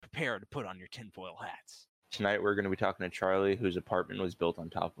prepare to put on your tinfoil hats. Tonight we're going to be talking to Charlie, whose apartment was built on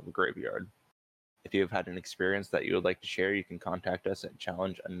top of a graveyard. If you have had an experience that you would like to share, you can contact us at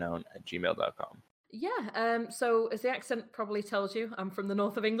challengeunknown@gmail.com. Yeah, so as the accent probably tells you, I'm from the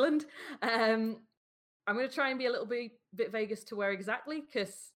north of England. I'm going to try and be a little bit vague as to where exactly,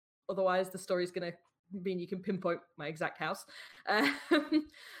 because otherwise the story's going to mean you can pinpoint my exact house. But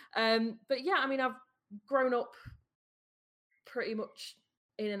yeah, I mean, I've grown up pretty much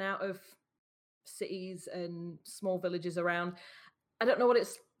in and out of cities and small villages around. I don't know what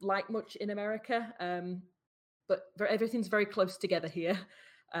it's like much in America, but everything's very close together here.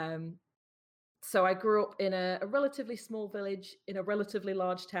 So I grew up in a relatively small village in a relatively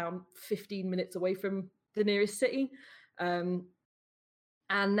large town, 15 minutes away from the nearest city. And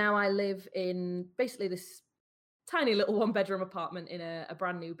now I live in basically this tiny little one-bedroom apartment in a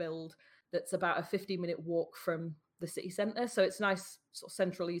brand new build that's about a 15-minute walk from the city centre. So it's nice, sort of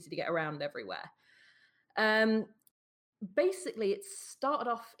central, easy to get around everywhere. Basically, it started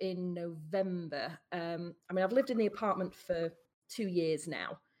off in November. I mean, I've lived in the apartment for 2 years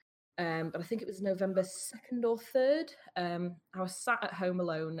now. But I think it was November 2nd or 3rd. I was sat at home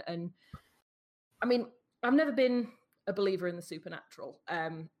alone. And I mean, I've never been a believer in the supernatural. I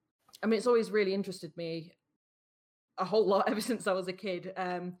mean, it's always really interested me a whole lot ever since I was a kid.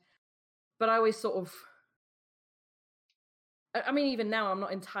 But I always sort of, I mean, even now, I'm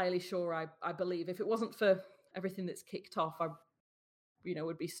not entirely sure I believe. If it wasn't for everything that's kicked off, I,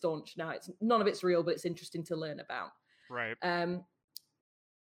 would be staunch now. None of it's real, but it's interesting to learn about. Right.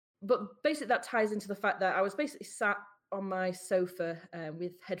 But basically that ties into the fact that I was basically sat on my sofa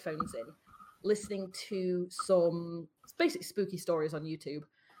with headphones in, listening to some basic spooky stories on YouTube.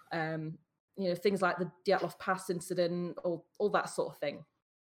 Things like the Dyatlov Pass incident, all that sort of thing.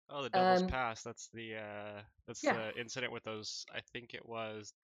 Oh, the Devil's Pass. That's the incident with those. I think it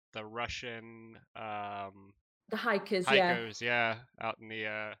was the Russian the hikers, yeah, out in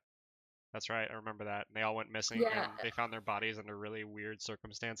the. That's right, I remember that. And they all went missing, and they found their bodies under really weird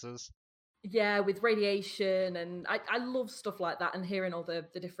circumstances. Yeah, with radiation, and I love stuff like that, and hearing all the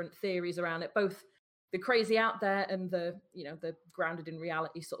different theories around it, both the crazy out there and the grounded in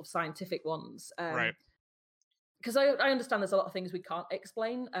reality sort of scientific ones. Right. Because I understand there's a lot of things we can't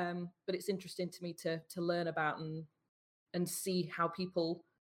explain, but it's interesting to me to learn about and see how people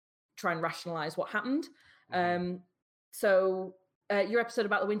try and rationalize what happened. Mm-hmm. So your episode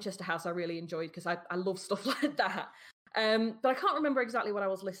about the Winchester House I really enjoyed because I love stuff like that. But I can't remember exactly what I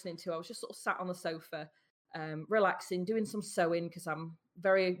was listening to. I was just sort of sat on the sofa, relaxing, doing some sewing because I'm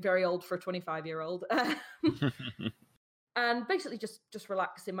very, very old for a 25-year-old. And basically just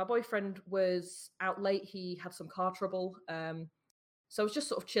relaxing. My boyfriend was out late. He had some car trouble. So I was just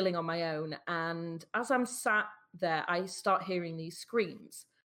sort of chilling on my own. And as I'm sat there, I start hearing these screams.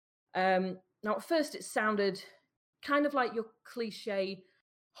 Now, at first, it sounded kind of like your cliche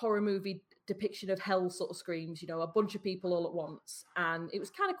horror movie depiction of hell sort of screams, a bunch of people all at once. And it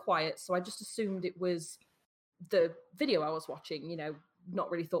was kind of quiet, so I just assumed it was the video I was watching,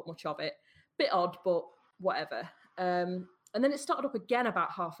 not really thought much of it. Bit odd, but whatever. And then it started up again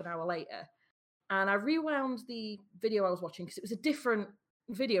about half an hour later. And I rewound the video I was watching because it was a different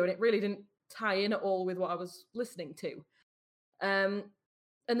video and it really didn't tie in at all with what I was listening to.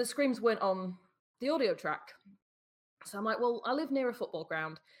 And the screams weren't on the audio track. So I'm like, well, I live near a football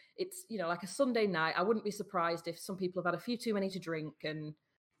ground. It's, like a Sunday night. I wouldn't be surprised if some people have had a few too many to drink and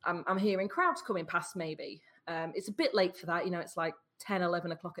I'm hearing crowds coming past maybe. It's a bit late for that. It's like 10,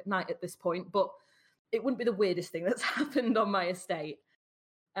 11 o'clock at night at this point, but it wouldn't be the weirdest thing that's happened on my estate.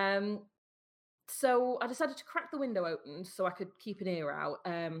 So I decided to crack the window open so I could keep an ear out.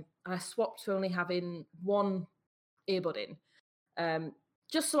 And I swapped to only having one earbud in,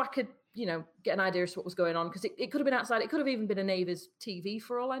 just so I could, get an idea as to what was going on. Because it could have been outside. It could have even been a neighbour's TV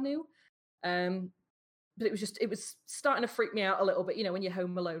for all I knew. But it was starting to freak me out a little bit, when you're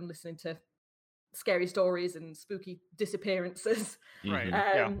home alone listening to scary stories and spooky disappearances.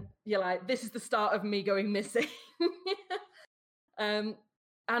 Right. You're like, this is the start of me going missing. And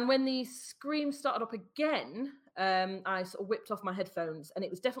when the scream started up again, I sort of whipped off my headphones and it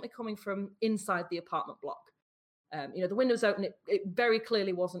was definitely coming from inside the apartment block. The window's open. It very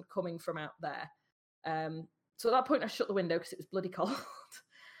clearly wasn't coming from out there. So at that point, I shut the window because it was bloody cold.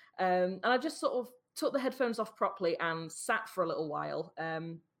 And I just sort of took the headphones off properly and sat for a little while,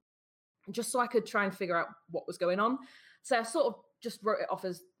 just so I could try and figure out what was going on. So I sort of just wrote it off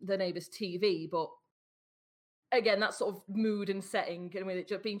as the neighbour's TV, but again, that sort of mood and setting, and with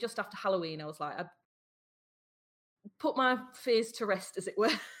it being just after Halloween, I was like, I put my fears to rest, as it were,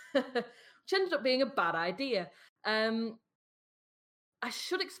 which ended up being a bad idea. I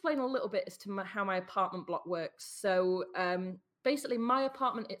should explain a little bit as to how my apartment block works. So basically, my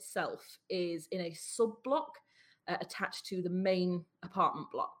apartment itself is in a sub-block attached to the main apartment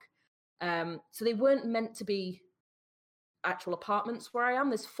block. So they weren't meant to be actual apartments where I am.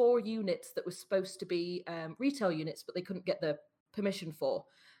 There's 4 units that were supposed to be retail units, but they couldn't get the permission for,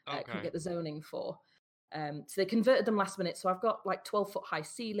 couldn't get the zoning for. So they converted them last minute. So I've got like 12-foot high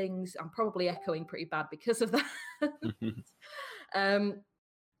ceilings. I'm probably echoing pretty bad because of that.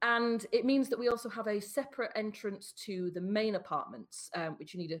 And it means that we also have a separate entrance to the main apartments,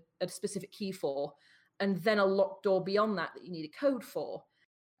 which you need a specific key for, and then a locked door beyond that you need a code for.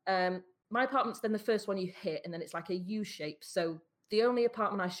 My apartment's then the first one you hit, and then it's like a U shape. So the only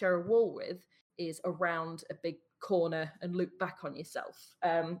apartment I share a wall with is around a big corner and loop back on yourself.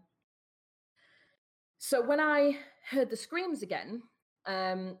 So when I heard the screams again,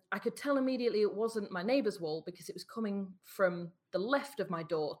 I could tell immediately it wasn't my neighbour's wall because it was coming from the left of my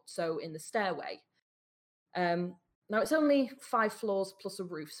door, so in the stairway. Now, it's only 5 floors plus a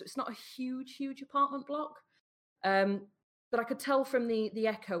roof, so it's not a huge apartment block. But I could tell from the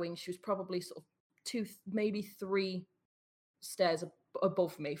echoing, she was probably sort of 2, maybe 3 stairs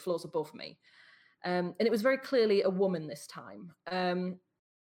above me, floors above me. And it was very clearly a woman this time.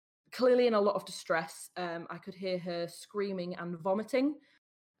 Clearly in a lot of distress. I could hear her screaming and vomiting,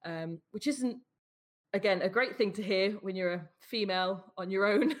 which isn't, again, a great thing to hear when you're a female on your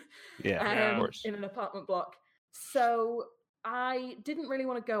own Of course. in an apartment block. So I didn't really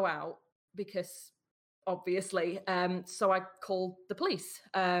want to go out because, obviously, so I called the police,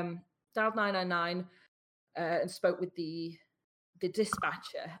 dialed 999 and spoke with the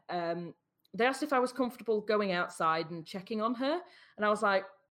dispatcher. They asked if I was comfortable going outside and checking on her, and I was like,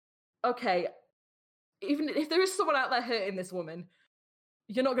 okay, even if there is someone out there hurting this woman,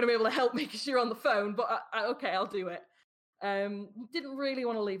 you're not going to be able to help me because you're on the phone, but okay, I'll do it. Didn't really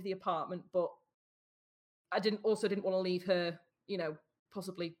want to leave the apartment, but I didn't want to leave her,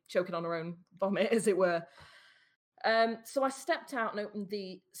 possibly choking on her own vomit, as it were. So I stepped out and opened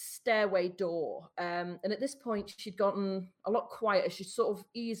the stairway door. And at this point, she'd gotten a lot quieter. She sort of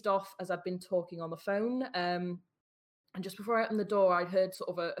eased off as I'd been talking on the phone. And just before I opened the door, I'd heard sort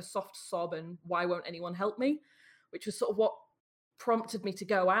of a soft sob and "why won't anyone help me?" which was sort of what prompted me to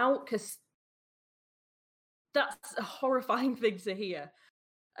go out, because that's a horrifying thing to hear.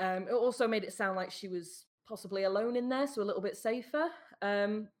 It also made it sound like she was possibly alone in there, so a little bit safer.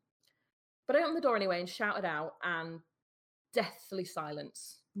 But I opened the door anyway and shouted out, and deathly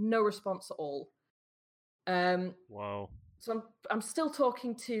silence. No response at all. Whoa. So I'm still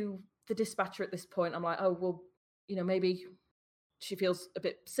talking to the dispatcher at this point. I'm like, oh, well, maybe she feels a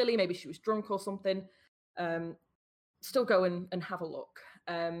bit silly. Maybe she was drunk or something. Still go and have a look.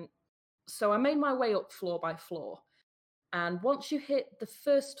 So I made my way up floor by floor. And once you hit the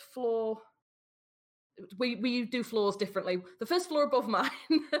first floor, we do floors differently. The first floor above mine,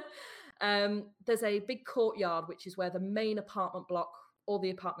 there's a big courtyard, which is where the main apartment block, all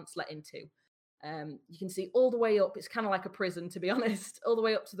the apartments let into. You can see all the way up. It's kind of like a prison, to be honest, all the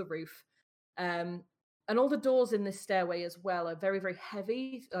way up to the roof. And all the doors in this stairway as well are very, very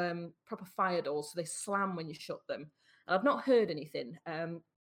heavy, proper fire doors, so they slam when you shut them. And I've not heard anything.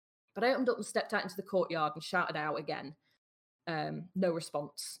 But I opened up and stepped out into the courtyard and shouted out again. No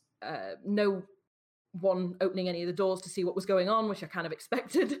response. No one opening any of the doors to see what was going on, which I kind of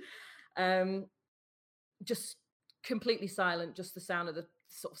expected. Just completely silent, just the sound of the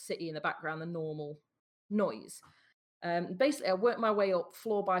sort of city in the background, the normal noise. Basically, I worked my way up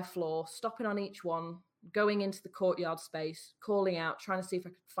floor by floor, stopping on each one, going into the courtyard space, calling out, trying to see if I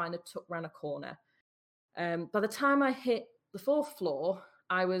could find a tuck around a corner. By the time I hit the 4th floor,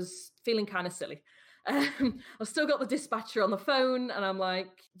 I was feeling kind of silly. I've still got the dispatcher on the phone, and I'm like,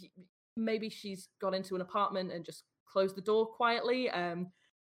 maybe she's gone into an apartment and just closed the door quietly. I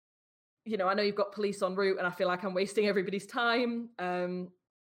know you've got police en route, and I feel like I'm wasting everybody's time.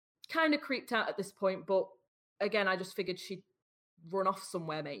 Kind of creeped out at this point, but again, I just figured she'd run off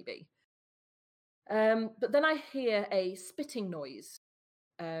somewhere, maybe. But then I hear a spitting noise.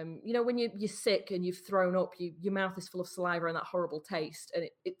 When you're sick and you've thrown up, your mouth is full of saliva and that horrible taste, and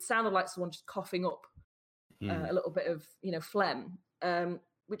it sounded like someone just coughing up a little bit of phlegm,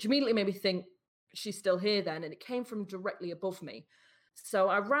 which immediately made me think she's still here then, and it came from directly above me. So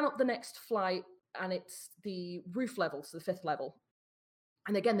I ran up the next flight, and it's the roof level, so the 5th level.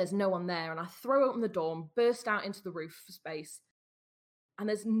 And again, there's no one there, and I throw open the door and burst out into the roof space, and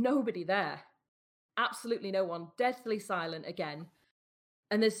there's nobody there. Absolutely no one. Deathly silent again.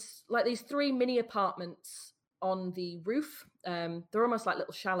 And there's like these 3 mini apartments on the roof. They're almost like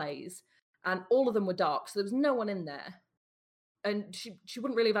little chalets, and all of them were dark, so there was no one in there. and she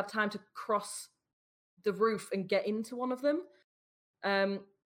wouldn't really have had time to cross the roof and get into one of them.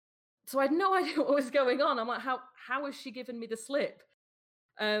 So I had no idea what was going on. I'm like, how has she given me the slip?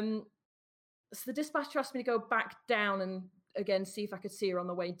 So the dispatcher asked me to go back down and again see if I could see her on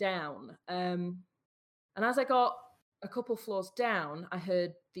the way down. And as I got a couple floors down, I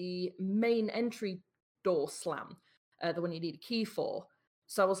heard the main entry door slam, the one you need a key for.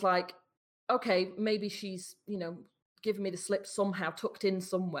 So I was like, okay, maybe she's, giving me the slip somehow, tucked in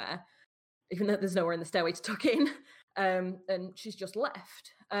somewhere, even though there's nowhere in the stairway to tuck in. And she's just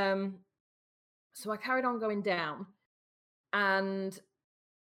left. So I carried on going down. And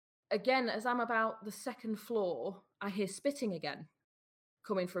again, as I'm about the second floor, I hear spitting again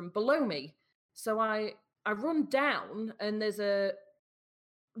coming from below me. So I run down and there's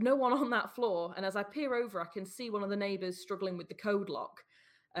no one on that floor. And as I peer over, I can see one of the neighbours struggling with the code lock.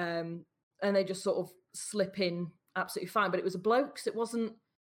 And they just sort of slip in absolutely fine. But it was a bloke, so it wasn't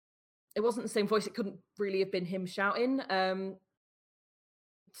the same voice. It couldn't really have been him shouting.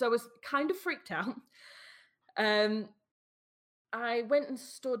 So I was kind of freaked out. I went and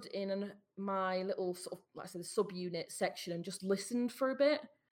stood in my little sort of, like I said, the sub-unit section and just listened for a bit.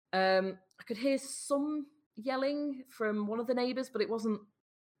 I could hear some yelling from one of the neighbours, but it wasn't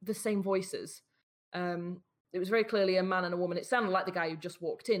the same voices. It was very clearly a man and a woman. It sounded like the guy who just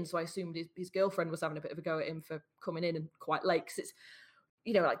walked in, so I assumed his girlfriend was having a bit of a go at him for coming in and quite late, because it's,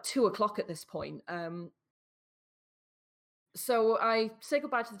 like 2:00 at this point. So I say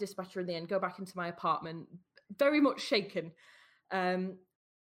goodbye to the dispatcher in the end, go back into my apartment, very much shaken. And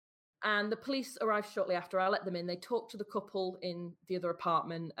the police arrived shortly after. I let them in. They talked to the couple in the other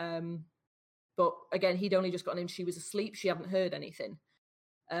apartment. But again, he'd only just gotten in. She was asleep. She hadn't heard anything.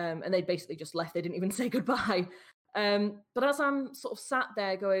 And they basically just left. They didn't even say goodbye. But as I'm sort of sat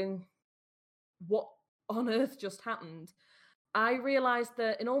there going, what on earth just happened? I realised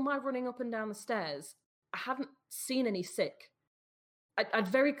that in all my running up and down the stairs, I hadn't seen any sick. I'd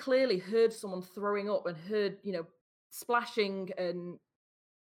very clearly heard someone throwing up and heard, splashing and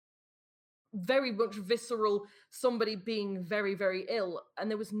very much visceral, somebody being very, very ill.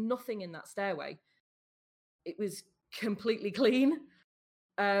 And there was nothing in that stairway. It was completely clean.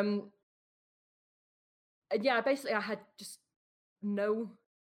 And yeah, basically I had just no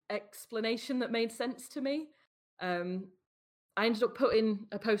explanation that made sense to me. I ended up putting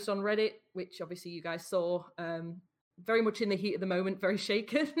a post on Reddit, which obviously you guys saw, very much in the heat of the moment, very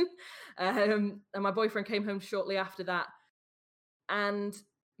shaken. And my boyfriend came home shortly after that. And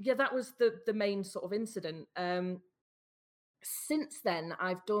yeah, that was the main sort of incident. Since then,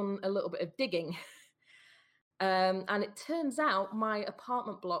 I've done a little bit of digging. And it turns out my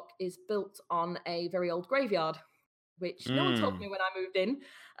apartment block is built on a very old graveyard, which no one told me when I moved in.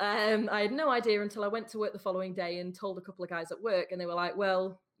 I had no idea until I went to work the following day and told a couple of guys at work, and they were like,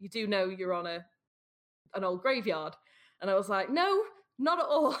 well, you do know you're on an old graveyard. And I was like, no, not at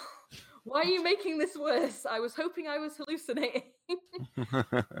all. Why are you making this worse? I was hoping I was hallucinating.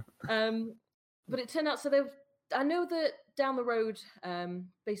 But it turned out, I know that down the road,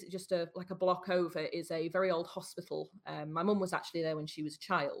 basically just a block over, is a very old hospital. My mum was actually there when she was a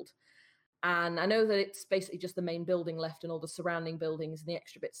child. And I know that it's basically just the main building left, and all the surrounding buildings and the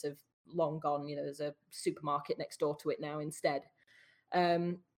extra bits have long gone. There's a supermarket next door to it now instead.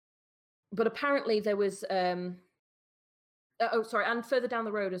 But apparently there was... and further down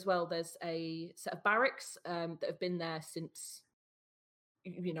the road as well, there's a set of barracks that have been there since,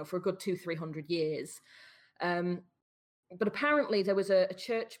 for a good 200-300 years. But apparently there was a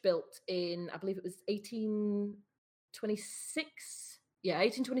church built in, I believe it was 1826. Yeah,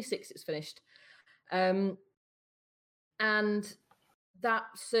 1826 it was finished. And that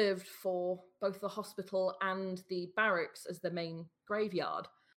served for both the hospital and the barracks as the main graveyard.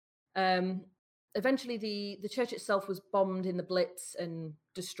 Eventually, the church itself was bombed in the Blitz and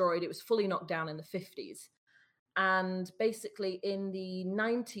destroyed. It was fully knocked down in the 50s. And basically, in the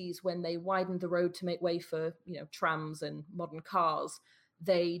 90s, when they widened the road to make way for, trams and modern cars,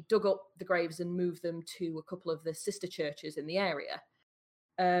 they dug up the graves and moved them to a couple of the sister churches in the area.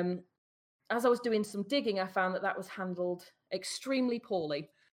 As I was doing some digging, I found that was handled extremely poorly.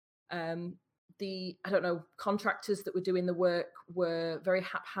 Contractors that were doing the work were very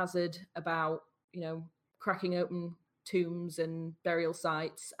haphazard about, cracking open tombs and burial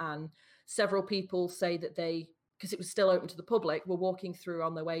sites. And several people say that they, because it was still open to the public, were walking through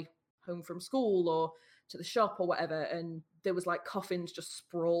on their way home from school or to the shop or whatever. And there was coffins just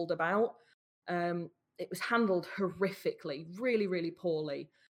sprawled about. It was handled horrifically, really, really poorly.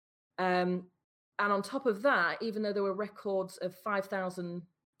 And on top of that, even though there were records of 5,000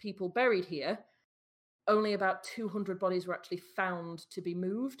 people buried here, only about 200 bodies were actually found to be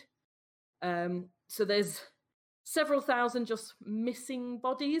moved. So there's several thousand just missing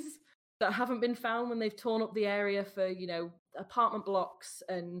bodies that haven't been found when they've torn up the area for, apartment blocks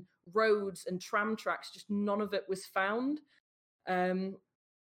and roads and tram tracks. Just none of it was found.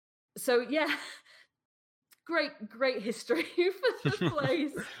 So yeah, great history for the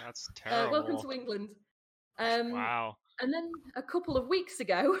place. That's terrible. Welcome to England. Wow. And then a couple of weeks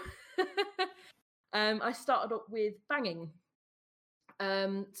ago, I started up with banging.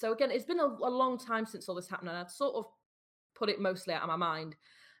 So again, it's been a long time since all this happened, and I'd sort of put it mostly out of my mind.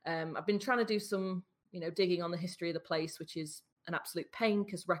 I've been trying to do some, digging on the history of the place, which is an absolute pain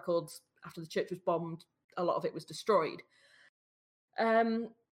because records after the church was bombed, a lot of it was destroyed.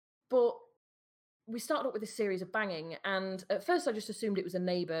 But we started up with this series of banging, and at first I just assumed it was a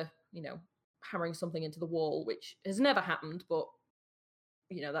neighbour, hammering something into the wall, which has never happened, but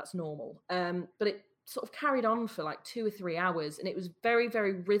that's normal. But it sort of carried on for like 2 or 3 hours, and it was very,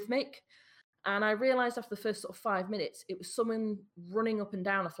 very rhythmic. And I realised after the first sort of 5 minutes, it was someone running up and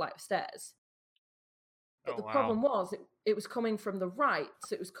down a flight of stairs. But the problem was it was coming from the right,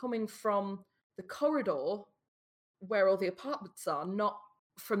 so it was coming from the corridor where all the apartments are, not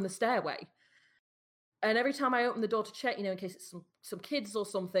from the stairway. And every time I opened the door to check, in case it's some kids or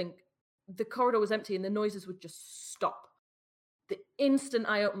something, the corridor was empty and the noises would just stop. The instant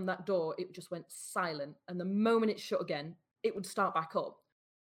I opened that door, it just went silent. And the moment it shut again, it would start back up.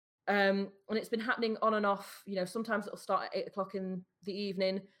 And it's been happening on and off. Sometimes it'll start at 8 o'clock in the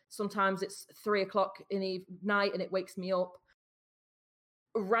evening. Sometimes it's 3 o'clock in the night and it wakes me up.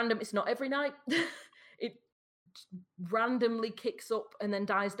 It's not every night. It randomly kicks up and then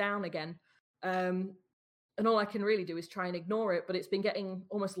dies down again. And all I can really do is try and ignore it. But it's been getting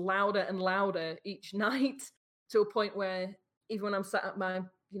almost louder and louder each night to a point where even when I'm sat at my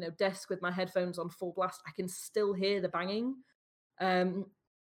desk with my headphones on full blast, I can still hear the banging.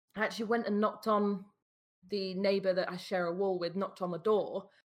 I actually went and knocked on the neighbour that I share a wall with, knocked on the door.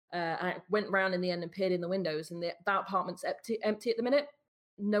 I went round in the end and peered in the windows, and that apartment's empty at the minute.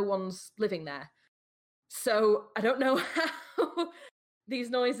 No one's living there. So I don't know how these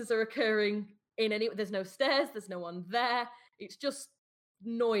noises are occurring there's no stairs, there's no one there. It's just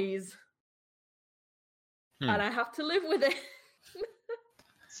noise. And I have to live with it.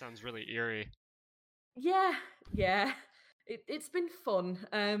 Sounds really eerie. Yeah. It's been fun.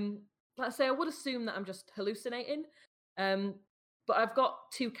 Like I say, I would assume that I'm just hallucinating. But I've got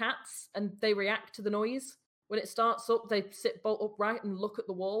 2 cats and they react to the noise. When it starts up, they sit bolt upright and look at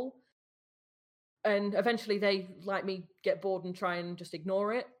the wall. And eventually they, like me, get bored and try and just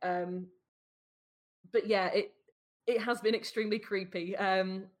ignore it. But yeah, it has been extremely creepy.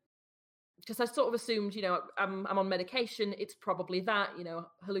 Because I sort of assumed, I'm on medication. It's probably that,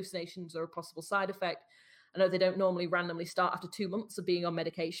 hallucinations are a possible side effect. I know they don't normally randomly start after 2 months of being on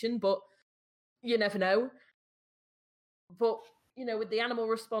medication, but you never know. But, with the animal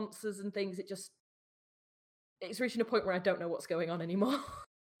responses and things, it's reaching a point where I don't know what's going on anymore.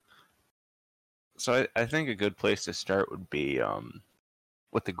 So I think a good place to start would be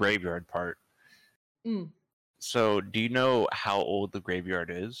with the graveyard part. So do you know how old the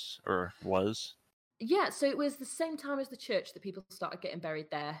graveyard is or was? Yeah, so it was the same time as the church that people started getting buried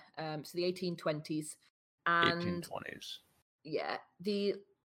there. So the 1820s. And 1820s. Yeah, the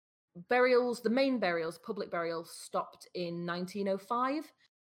main burials, public burials, stopped in 1905.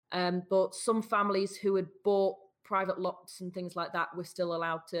 But some families who had bought private lots and things like that were still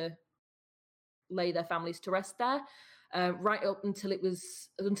allowed to lay their families to rest there, right up until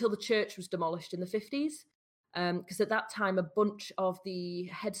the church was demolished in the 50s. Because at that time, a bunch of the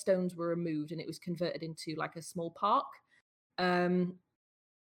headstones were removed and it was converted into like a small park.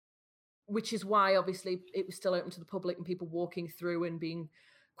 Which is why, obviously, it was still open to the public and people walking through and being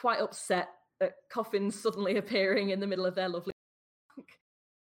quite upset at coffins suddenly appearing in the middle of their lovely park.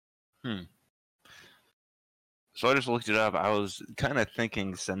 So I just looked it up. I was kind of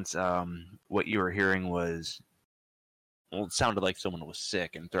thinking, since what you were hearing was, well, it sounded like someone was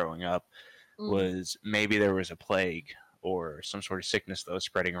sick and throwing up, was maybe there was a plague or some sort of sickness that was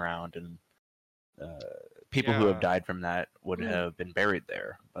spreading around, and people who have died from that would have been buried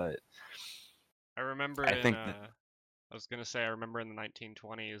there. But I remember I was going to say, I remember in the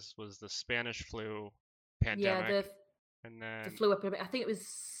 1920s was the Spanish flu pandemic. Yeah, and then the flu epidemic. I think it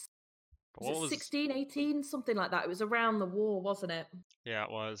was 16, 18, something like that. It was around the war, wasn't it? Yeah,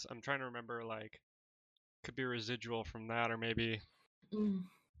 it was. I'm trying to remember, could be residual from that, or maybe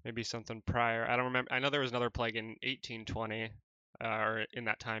something prior. I don't remember. I know there was another plague in 1820, or in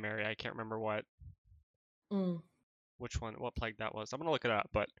that time area. I can't remember what. Which one? What plague that was? I'm gonna look it up,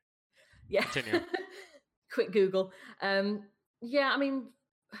 but yeah. Continue. quick Google. Yeah, I mean,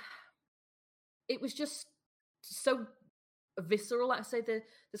 it was just so visceral. Like I say,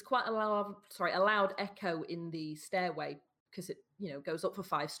 there's quite a loud echo in the stairway because it goes up for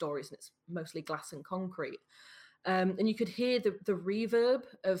 5 stories and it's mostly glass and concrete. And you could hear the reverb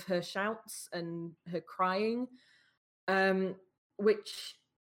of her shouts and her crying, which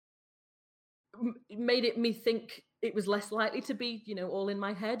made me think it was less likely to be, all in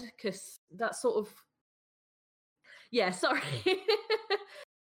my head, because that sort of... Yeah, sorry.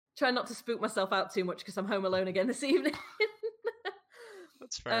 Try not to spook myself out too much because I'm home alone again this evening.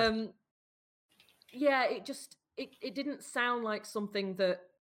 That's fair. Yeah, it didn't sound like something that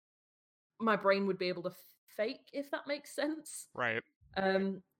my brain would be able to fake, if that makes sense. Right.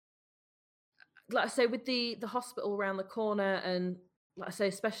 Like I say, with the hospital around the corner, and like I say,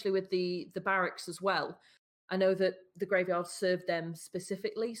 especially with the barracks as well, I know that the graveyard served them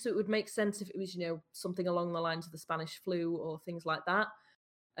specifically, so it would make sense if it was, something along the lines of the Spanish flu or things like that.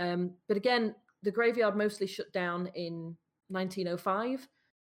 But again, the graveyard mostly shut down in 1905,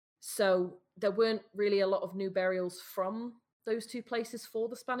 so there weren't really a lot of new burials from those 2 places for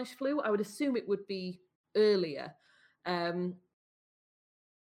the Spanish flu. I would assume it would be earlier. Again,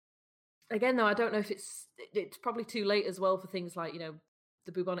 though, I don't know if it's probably too late as well for things like,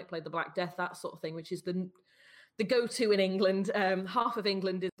 the bubonic plague, the Black Death, that sort of thing, which is the go-to in England. Half of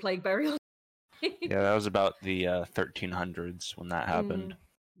England is plague burial. Yeah, that was about the 1300s when that happened.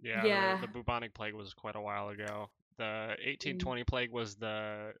 Yeah. The bubonic plague was quite a while ago. The 1820 plague was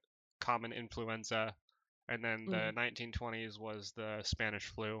the common influenza, and then the 1920s was the Spanish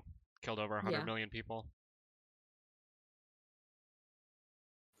flu. Killed over 100 million people.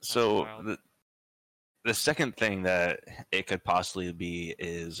 So the second thing that it could possibly be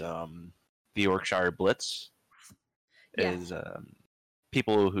is the Yorkshire Blitz. Yeah. Is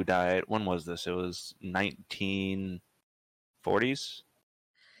people who died. When was this? It was 1940s.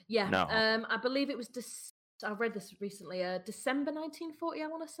 Yeah. No. I believe it was. I read this recently. December 1940. I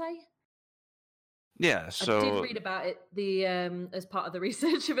want to say. Yeah. So I did read about it. As part of the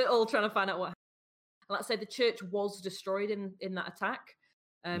research of it all, trying to find out what happened. Like I say, the church was destroyed in that attack.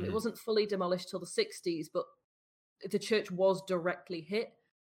 It wasn't fully demolished till the 60s, but the church was directly hit.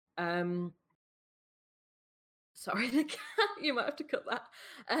 Sorry, the cat. You might have to cut that.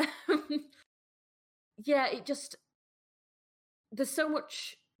 Yeah, there's so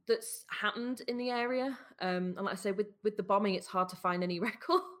much that's happened in the area, and like I say, with the bombing, it's hard to find any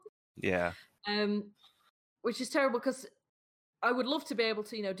record. Yeah. Which is terrible because I would love to be able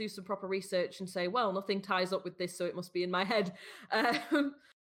to, do some proper research and say, well, nothing ties up with this, so it must be in my head.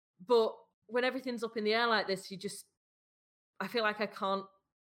 But when everything's up in the air like this, I feel like I can't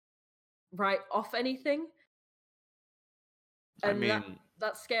write off anything. And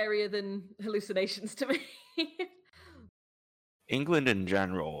that's scarier than hallucinations to me. England in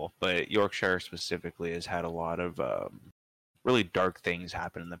general, but Yorkshire specifically, has had a lot of really dark things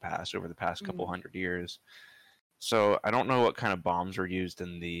happen in the past, over the past couple hundred years. So I don't know what kind of bombs were used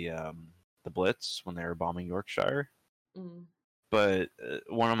in the Blitz when they were bombing Yorkshire. But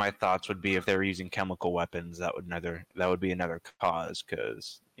one of my thoughts would be if they were using chemical weapons, that would be another cause,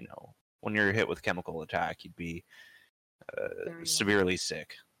 because when you're hit with chemical attack, you'd be severely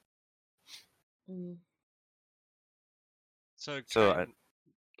sick. So go ahead.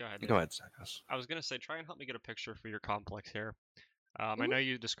 Go ahead, Sakos. I was gonna say, try and help me get a picture for your complex here. I know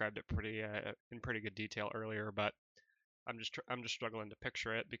you described it in pretty good detail earlier, but I'm just struggling to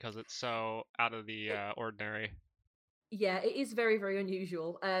picture it because it's so out of the ordinary. Yeah, it is very, very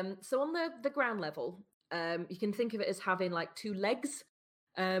unusual. So on the ground level, you can think of it as having like 2 legs.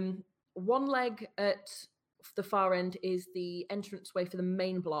 One leg at the far end is the entranceway for the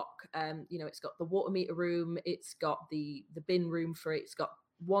main block. It's got the water meter room, it's got the bin room for it, it's got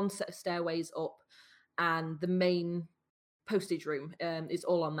one set of stairways up, and the main postage room is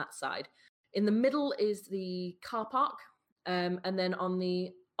all on that side. In the middle is the car park, and then on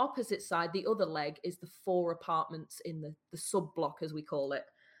the opposite side, the other leg, is the 4 apartments in the sub block, as we call it.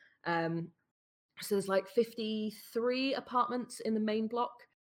 So there's like 53 apartments in the main block,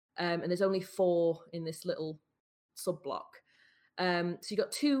 and there's only 4 in this little sub block. So you've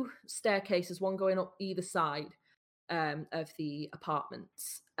got 2 staircases, one going up either side of the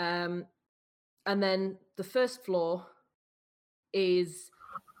apartments. And then the first floor is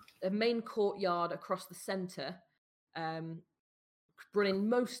a main courtyard across the centre, running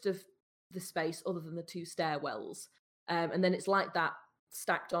most of the space other than the 2 stairwells. And then it's like that,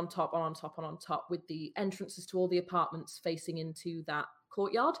 stacked on top, on top, on top, with the entrances to all the apartments facing into that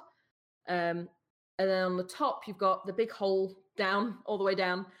courtyard. And then on the top, you've got the big hole down, all the way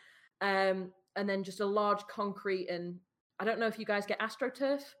down. And and then just a large concrete, and I don't know if you guys get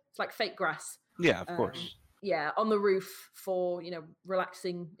AstroTurf. It's like fake grass. Yeah, of course. Yeah, on the roof for,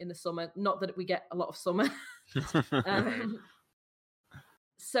 relaxing in the summer. Not that we get a lot of summer.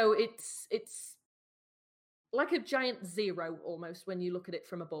 So it's like a giant zero almost when you look at it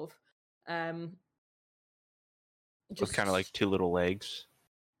from above. Just kind of like two little legs.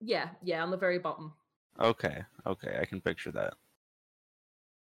 Yeah, on the very bottom. Okay, I can picture that.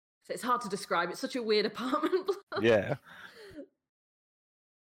 So it's hard to describe. It's such a weird apartment block. Yeah.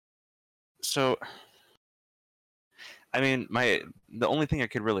 So, I mean, the only thing I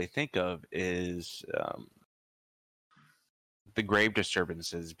could really think of is the grave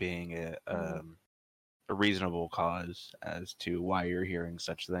disturbances being a reasonable cause as to why you're hearing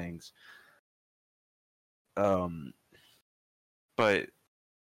such things. But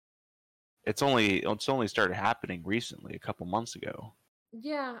it's only started happening recently, a couple months ago.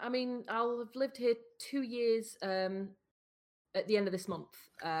 Yeah, I mean, I'll have lived here 2 years at the end of this month.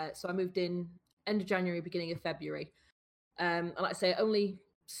 So I moved in end of January, beginning of February. And like I say, it only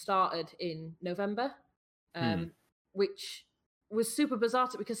started in November, which was super bizarre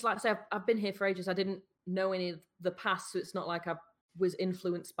because, like I say, I've been here for ages. I didn't know any of the past, so it's not like I was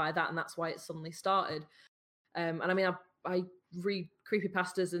influenced by that, and that's why it suddenly started. And I mean, I read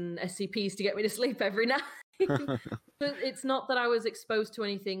creepypastas and SCPs to get me to sleep every night. But it's not that I was exposed to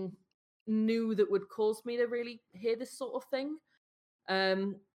anything new that would cause me to really hear this sort of thing.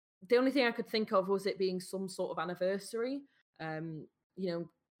 The only thing I could think of was it being some sort of anniversary,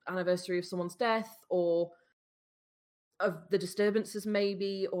 anniversary of someone's death or of the disturbances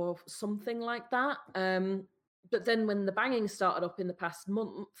maybe, or something like that. But then when the banging started up in the past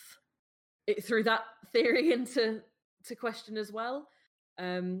month, it threw that theory into question as well.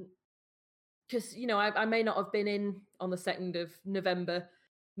 Because, I may not have been in on the 2nd of November,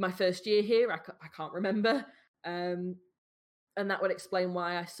 my first year here. I can't remember. And that would explain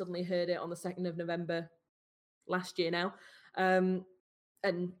why I suddenly heard it on the 2nd of November last year now. And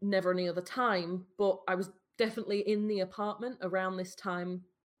never any other time. But I was definitely in the apartment around this time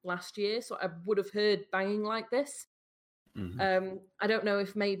last year. So I would have heard banging like this. Mm-hmm. I don't know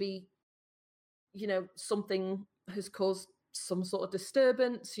if maybe, something has caused some sort of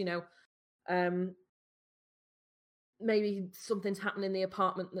disturbance, maybe something's happened in the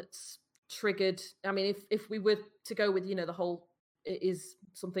apartment that's triggered. I mean, if we were to go with, the whole, it is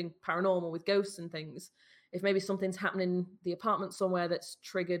something paranormal with ghosts and things, if maybe something's happening in the apartment somewhere that's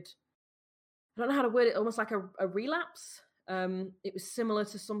triggered, I don't know how to word it, almost like a relapse. It was similar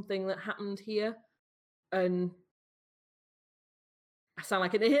to something that happened here, and I sound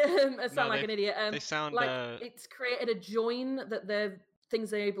like an idiot. They sound like it's created a join that things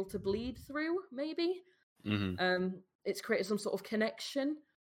they're able to bleed through, maybe. Mm-hmm. It's created some sort of connection.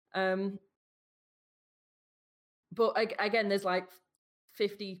 But again, there's like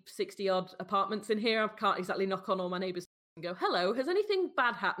 50, 60 odd apartments in here. I can't exactly knock on all my neighbours and go, hello, has anything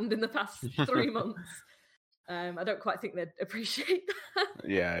bad happened in the past 3 months? I don't quite think they'd appreciate that.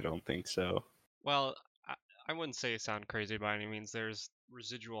 Yeah, I don't think so. Well, I wouldn't say it sound crazy by any means. There's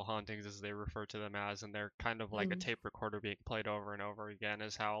residual hauntings, as they refer to them as, and they're kind of like a tape recorder being played over and over again,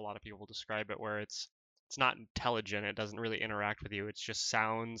 is how a lot of people describe it, where it's not intelligent. It doesn't really interact with you. It's just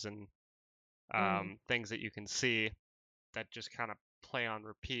sounds and things that you can see that just kind of play on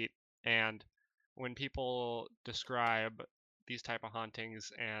repeat. And when people describe these type of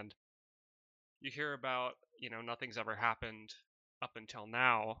hauntings and you hear about, nothing's ever happened up until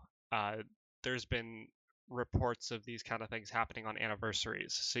now, there's been reports of these kind of things happening on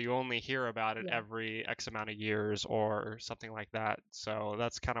anniversaries. So you only hear about it every X amount of years or something like that. So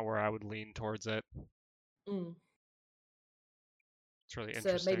that's kind of where I would lean towards it. It's really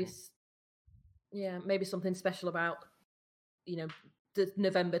interesting. So maybe something special about, the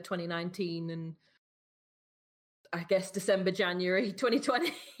November 2019 and I guess December, January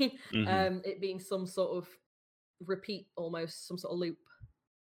 2020, it being some sort of repeat, almost some sort of loop.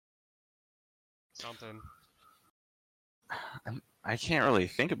 Something. I can't really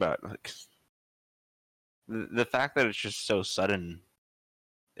think about it. Like, the fact that it's just so sudden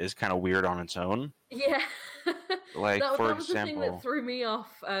is kind of weird on its own. Yeah. Like, that for was example, the thing that threw me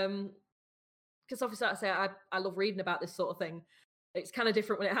off. Because obviously, like I say, I love reading about this sort of thing. It's kind of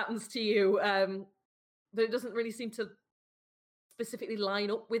different when it happens to you, but it doesn't really seem to specifically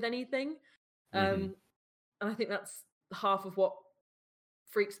line up with anything. And I think that's half of what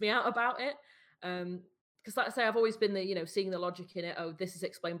freaks me out about it. Because like I say, I've always been seeing the logic in it. Oh, this is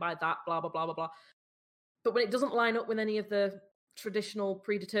explained by that, blah, blah, blah, blah, blah. But when it doesn't line up with any of the traditional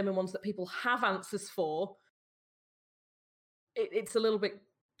predetermined ones that people have answers for, it's a little bit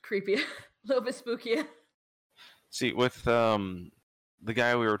creepier. A little bit spookier. See, with the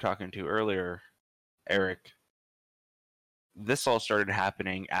guy we were talking to earlier, Eric, this all started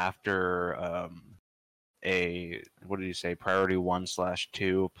happening after a, what did you say, priority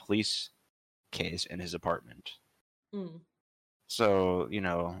 1/2 police case in his apartment. So,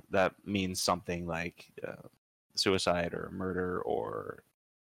 that means something like suicide or murder or,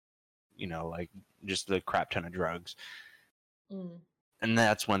 like just the crap ton of drugs. And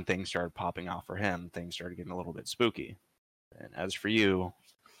that's when things started popping off for him. Things started getting a little bit spooky. And as for you,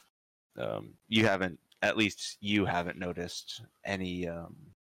 you haven't noticed any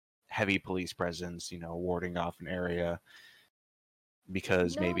heavy police presence, warding off an area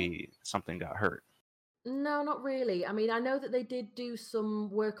because maybe something got hurt. No, not really. I mean, I know that they did do some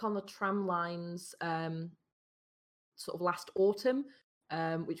work on the tram lines sort of last autumn,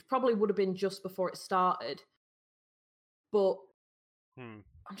 which probably would have been just before it started. But I'm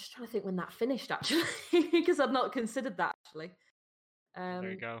just trying to think when that finished, actually, because I'd not considered that, actually.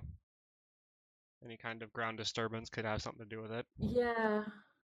 There you go. Any kind of ground disturbance could have something to do with it. Yeah.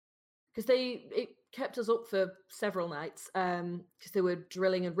 Because it kept us up for several nights because they were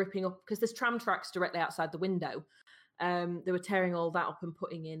drilling and ripping up, because there's tram tracks directly outside the window. They were tearing all that up and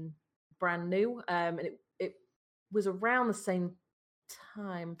putting in brand new. And it was around the same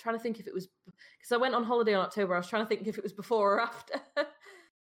time. I'm trying to think if it was, because I went on holiday in October. I was trying to think if it was before or after.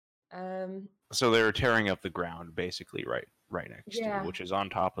 So they were tearing up the ground basically right next to you, which is on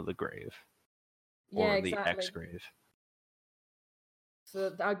top of the grave. Or the ex-grave. So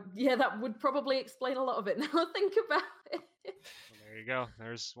that would probably explain a lot of it now I think about it. Well, there you go.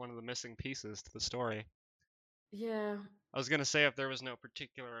 There's one of the missing pieces to the story. Yeah. I was gonna say, if there was no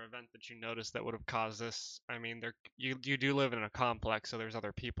particular event that you noticed that would have caused this, I mean, you do live in a complex, so there's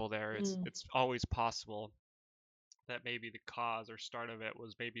other people there. It's always possible that maybe the cause or start of it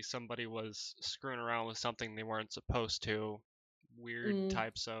was maybe somebody was screwing around with something they weren't supposed to. Weird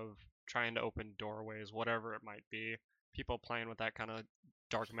types of trying to open doorways, whatever it might be. People playing with that kind of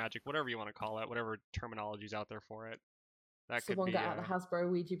dark magic, whatever you want to call it, whatever terminology's out there for it. That Someone could be got out the Hasbro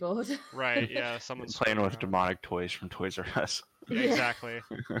Ouija board. Right, yeah. Someone's playing with demonic toys from Toys R Us. Exactly.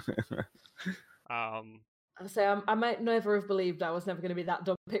 I say I might never have believed I was never going to be that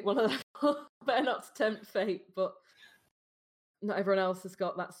dumb to pick one of them. Better not to tempt fate, but not everyone else has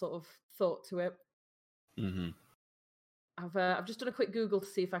got that sort of thought to it. I've just done a quick Google to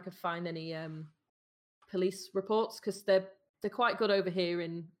see if I could find any police reports, because they're quite good over here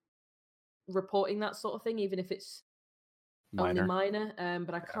in reporting that sort of thing, even if it's only minor.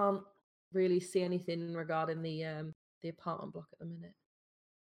 But I can't really see anything regarding the apartment block at the minute.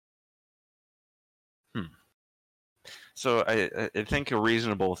 So I think a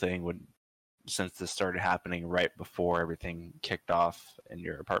reasonable thing would, since this started happening right before everything kicked off in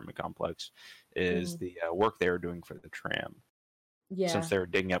your apartment complex, is the work they were doing for the tram. Yeah. Since they were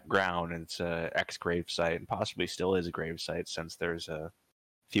digging up ground, and it's a ex-grave site, and possibly still is a grave site, since there's a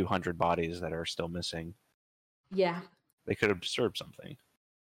few hundred bodies that are still missing. Yeah. They could have disturbed something.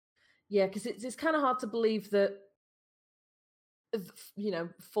 Yeah, because it's kind of hard to believe that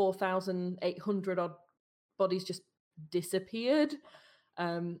 4,800 odd bodies just disappeared.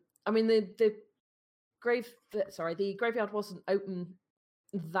 I mean, the graveyard wasn't open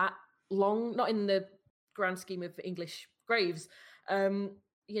that long, not in the grand scheme of English graves.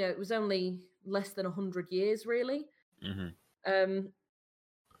 It was only less than 100 years, really.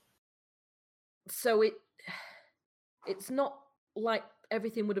 So it's not like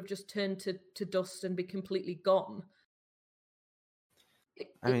everything would have just turned to dust and be completely gone.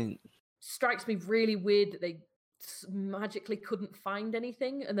 It strikes me really weird that they magically couldn't find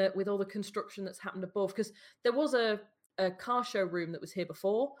anything, and that with all the construction that's happened above, because there was a car showroom that was here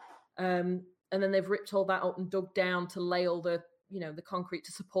before, and then they've ripped all that up and dug down to lay all the the concrete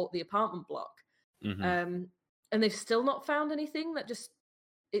to support the apartment block. And they've still not found anything.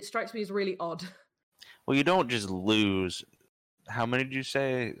 It strikes me as really odd. Well, you don't just lose, how many did you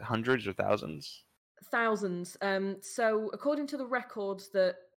say, hundreds or thousands? Thousands. So according to the records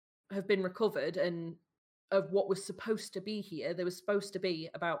that have been recovered and of what was supposed to be here, there was supposed to be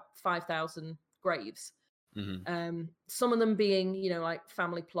about 5,000 graves. Some of them being, like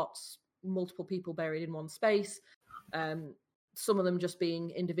family plots, multiple people buried in one space. Some of them just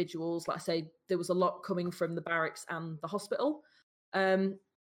being individuals. Like I say, there was a lot coming from the barracks and the hospital.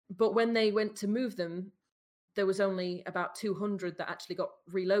 But when they went to move them, there was only about 200 that actually got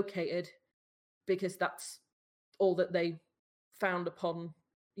relocated, because that's all that they found upon,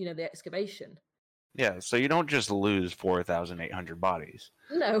 the excavation. Yeah, so you don't just lose 4,800 bodies.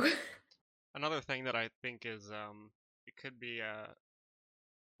 No. Another thing that I think is, it could be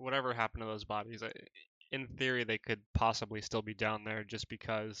whatever happened to those bodies, in theory, they could possibly still be down there, just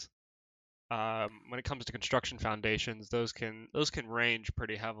because when it comes to construction foundations, those can range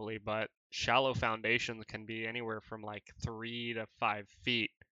pretty heavily, but shallow foundations can be anywhere from like 3 to 5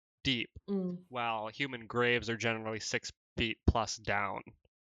 feet deep, while human graves are generally 6 feet plus down.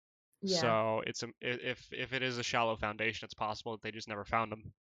 Yeah. So if it is a shallow foundation, it's possible that they just never found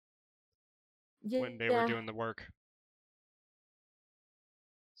them when they were doing the work.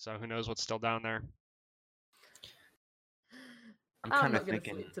 So who knows what's still down there? I'm not going to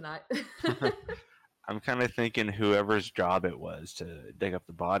sleep tonight. I'm kind of thinking whoever's job it was to dig up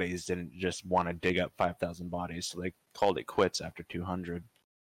the bodies didn't just want to dig up 5,000 bodies, so they called it quits after 200.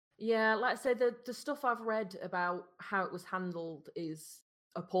 Yeah, like I said, the stuff I've read about how it was handled is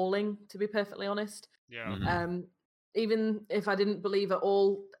appalling, to be perfectly honest. Yeah. Even if I didn't believe at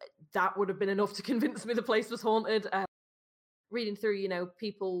all, that would have been enough to convince me the place was haunted. Reading through,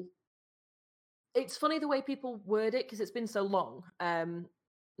 people... It's funny the way people word it, because it's been so long.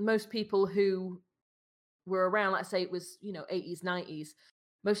 Most people who were around, let's say it was, 80s, 90s,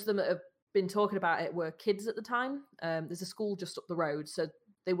 most of them that have been talking about it were kids at the time. There's a school just up the road, so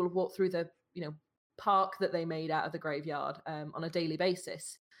they will walk through the, park that they made out of the graveyard on a daily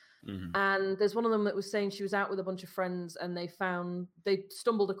basis. Mm-hmm. And there's one of them that was saying she was out with a bunch of friends, and they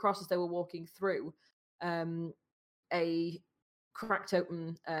stumbled across, as they were walking through, a cracked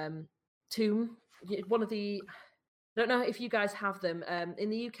open tomb. One of the... I don't know if you guys have them. In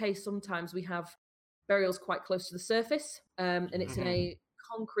the UK, sometimes we have burials quite close to the surface, and it's in a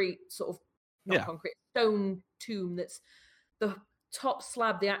concrete concrete, stone tomb that's the top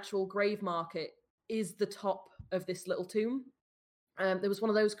slab, the actual grave market, is the top of this little tomb. There was one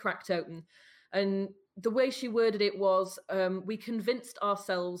of those cracked open, and the way she worded it was, we convinced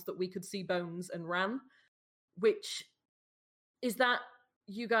ourselves that we could see bones and ran, which is that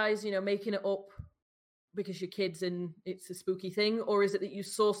you guys, making it up because you're kids and it's a spooky thing, or is it that you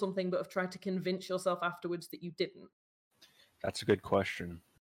saw something but have tried to convince yourself afterwards that you didn't? That's a good question.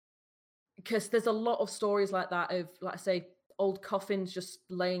 Because there's a lot of stories like that of, like I say, old coffins just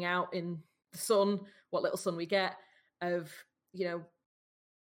laying out in the sun, what little sun we get, of,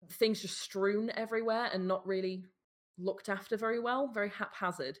 things just strewn everywhere and not really looked after very well, very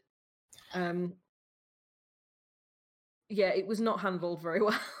haphazard. It was not handled very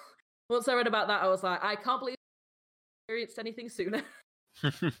well. Once I read about that, I was like, I can't believe I experienced anything sooner.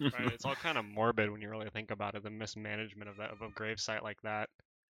 Right, it's all kind of morbid when you really think about it. The mismanagement of a gravesite like that.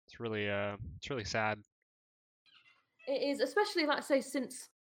 It's really sad. It is, especially, like I say, since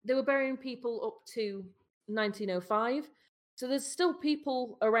they were burying people up to 1905. So there's still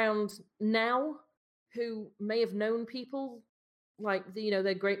people around now who may have known people, like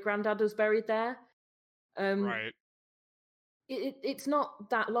their great granddad was buried there. Right. It's not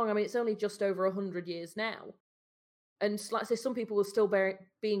that long. I mean, it's only just over 100 years now. And like I say, some people were still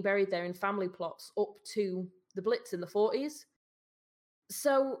being buried there in family plots up to the Blitz in the 40s.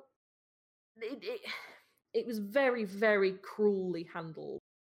 So it was very, very cruelly handled.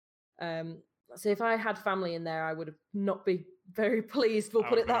 So if I had family in there, I would have not be very pleased, we'll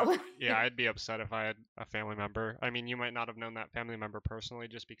put it that way. Yeah, I'd be upset if I had a family member. I mean, you might not have known that family member personally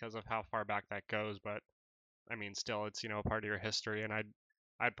just because of how far back that goes, but I mean, still, it's, a part of your history, and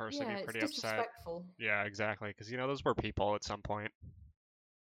I'd personally be pretty it's upset. Disrespectful. Yeah, exactly, because, those were people at some point.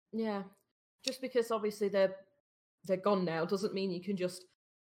 Yeah, just because obviously they're gone now doesn't mean you can just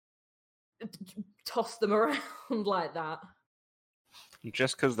toss them around like that.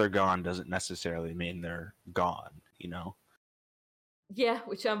 Just because they're gone doesn't necessarily mean they're gone, Yeah,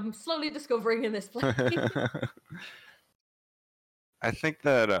 which I'm slowly discovering in this place. I think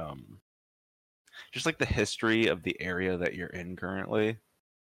that just like the history of the area that you're in currently,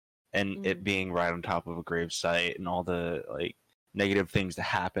 and it being right on top of a grave site and all the negative things that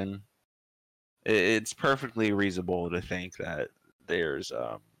happen, it's perfectly reasonable to think that there's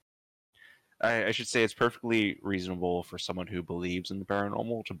I should say it's perfectly reasonable for someone who believes in the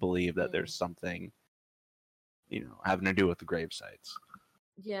paranormal to believe that there's something having to do with the grave sites.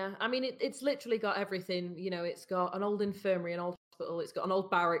 Yeah, I mean, it's literally got everything. It's got an old infirmary, an old hospital, it's got an old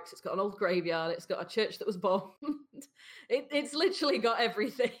barracks, it's got an old graveyard, it's got a church that was bombed. It's literally got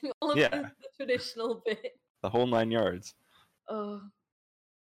everything. All of the traditional bit. The whole 9 yards. Oh,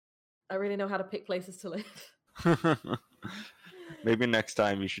 I really know how to pick places to live. Maybe next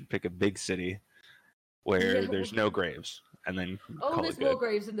time you should pick a big city where there's no graves, and then there's more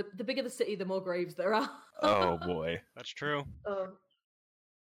graves, and the bigger the city, the more graves there are. Oh boy, that's true.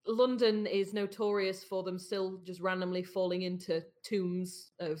 London is notorious for them still just randomly falling into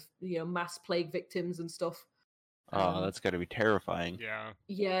tombs of mass plague victims and stuff. That's got to be terrifying. Yeah.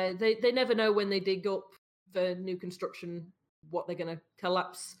 Yeah, they never know when they dig up the new construction what they're going to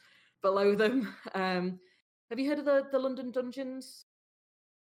collapse below them. Have you heard of the London Dungeons?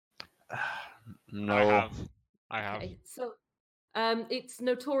 No. I have. Okay, so it's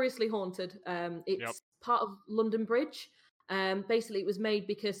notoriously haunted. It's part of London Bridge. Basically, it was made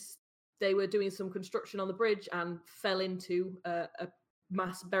because they were doing some construction on the bridge and fell into a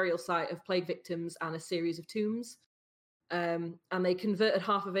mass burial site of plague victims and a series of tombs. And they converted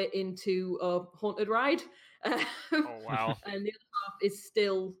half of it into a haunted ride. Oh, wow. And the other half is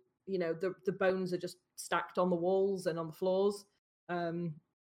still, the bones are just stacked on the walls and on the floors.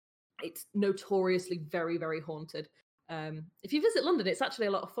 It's notoriously very, very haunted. If you visit London, it's actually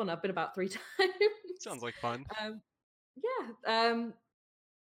a lot of fun. I've been about 3 times. Sounds like fun.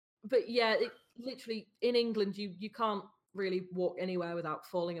 But yeah, it literally in England, you can't really walk anywhere without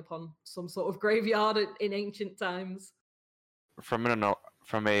falling upon some sort of graveyard in ancient times. From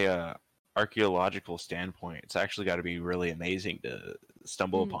a archaeological standpoint, it's actually got to be really amazing to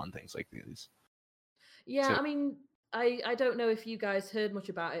stumble upon things like these. Yeah, so, I mean, I don't know if you guys heard much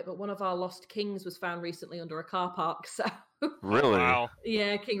about it, but one of our lost kings was found recently under a car park. So really, wow.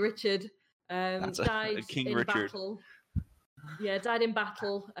 Yeah, King Richard died in battle. Yeah, died in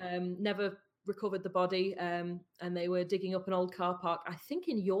battle. Never recovered the body, and they were digging up an old car park, I think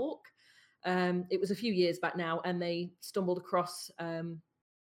in York. It was a few years back now, and they stumbled across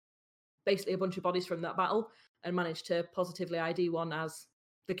basically a bunch of bodies from that battle and managed to positively ID one as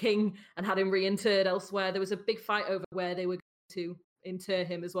the king and had him reinterred elsewhere. There was a big fight over where they were going to inter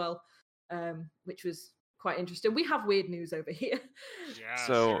him as well, which was quite interesting. We have weird news over here. Yeah,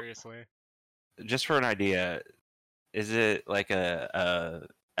 so, seriously. Just for an idea, is it like a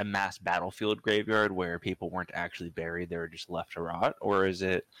mass battlefield graveyard where people weren't actually buried, they were just left to rot? Or is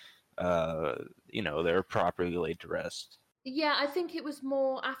it, they're properly laid to rest? Yeah, I think it was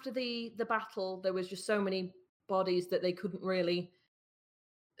more after the battle. There was just so many bodies that they couldn't really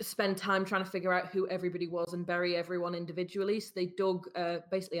spend time trying to figure out who everybody was and bury everyone individually. So they dug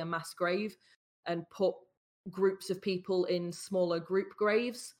basically a mass grave and put groups of people in smaller group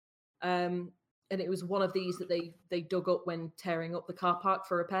graves. And it was one of these that they dug up when tearing up the car park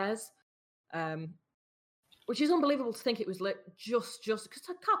for repairs. Which is unbelievable to think it was just because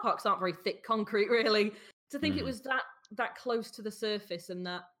car parks aren't very thick concrete, really. To think it was that close to the surface and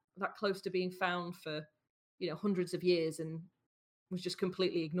that close to being found for hundreds of years and was just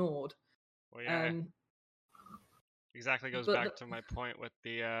completely ignored. Well, yeah, exactly goes back to my point with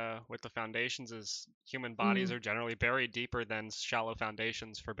the foundations. Is human bodies are generally buried deeper than shallow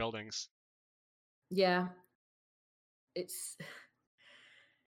foundations for buildings. Yeah, it's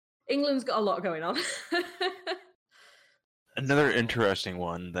England's got a lot going on. Another interesting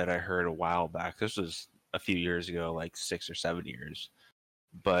one that I heard a while back. This was a few years ago, like 6 or 7 years.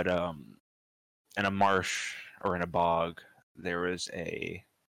 But in a marsh or in a bog, there was a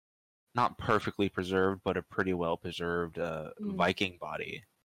not perfectly preserved, but a pretty well preserved Viking body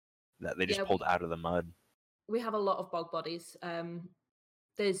that they just pulled out of the mud. We have a lot of bog bodies.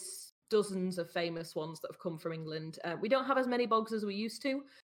 There's dozens of famous ones that have come from England. We don't have as many bogs as we used to.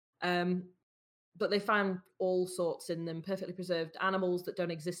 But they found all sorts in them, perfectly preserved animals that don't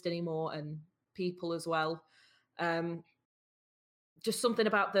exist anymore and people as well. Just something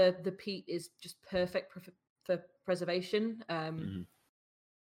about the peat is just perfect for preservation.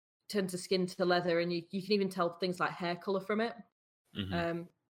 Turns the skin to leather, and you can even tell things like hair color from it.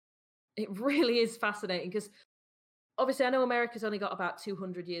 It really is fascinating because obviously I know America's only got about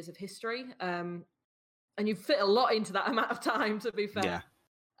 200 years of history, and you fit a lot into that amount of time, to be fair.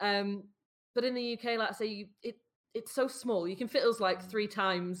 Yeah. But in the UK, like I say, it's so small. You can fit us like 3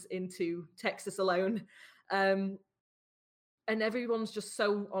 times into Texas alone. And everyone's just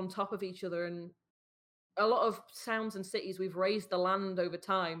so on top of each other. And a lot of towns and cities, we've raised the land over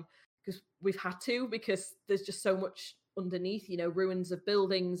time because we've had to, because there's just so much underneath, ruins of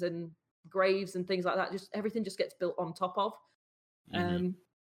buildings and graves and things like that. Just everything just gets built on top of.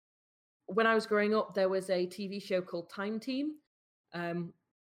 When I was growing up, there was a TV show called Time Team,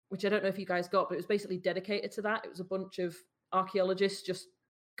 which I don't know if you guys got, but it was basically dedicated to that. It was a bunch of archaeologists just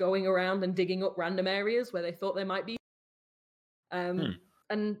going around and digging up random areas where they thought there might be. And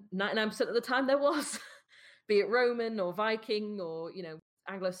 99% of the time there was, be it Roman or Viking or,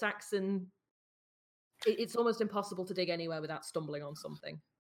 Anglo-Saxon. It's almost impossible to dig anywhere without stumbling on something.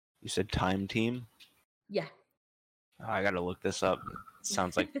 You said Time Team? Yeah. Oh, I got to look this up. It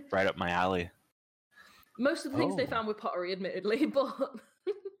sounds like right up my alley. Most of the things they found were pottery, admittedly, but...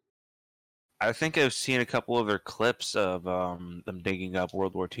 I think I've seen a couple of their clips of them digging up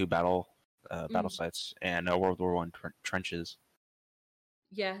World War II battle battle sites and World War One trenches.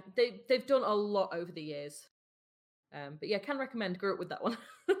 Yeah, they've done a lot over the years. But yeah, can recommend. Grew up with that one.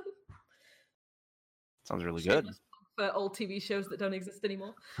 Sounds really good. For old TV shows that don't exist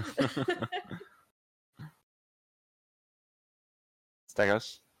anymore.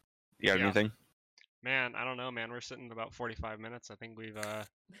 Stegos, you got anything? Man, I don't know, man. We're sitting at about 45 minutes. I think we've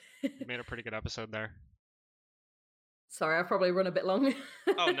made a pretty good episode there. Sorry, I probably run a bit long.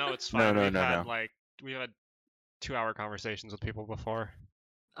 Oh no, it's fine. No. We've had 2-hour conversations with people before.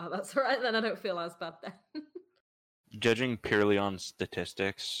 Oh, that's all right then. I don't feel as bad then. Judging purely on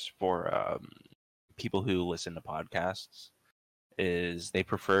statistics for people who listen to podcasts, is they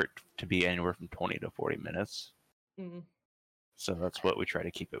prefer it to be anywhere from 20 to 40 minutes. So that's what we try to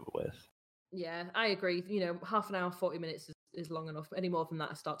keep it with. Yeah, I agree. Half an hour, 40 minutes is long enough. Any more than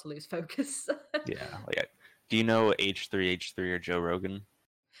that, I start to lose focus. Yeah. Do you know H3H3 or Joe Rogan?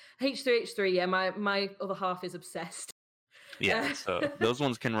 H3H3, yeah. My other half is obsessed. Yeah, so those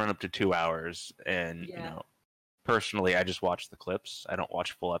ones can run up to 2 hours. And, personally, I just watch the clips. I don't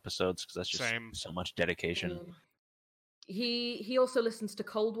watch full episodes because that's just so much dedication. He also listens to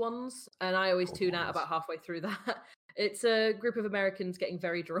Cold Ones, and I always tune out about halfway through that. It's a group of Americans getting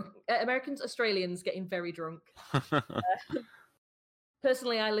very drunk. Australians getting very drunk.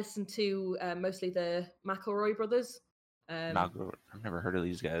 Personally, I listen to mostly the McElroy brothers. I've never heard of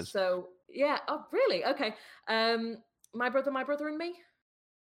these guys. So, yeah. Oh, really? Okay. My Brother and Me?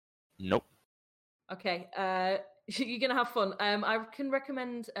 Nope. Okay. You're going to have fun. I can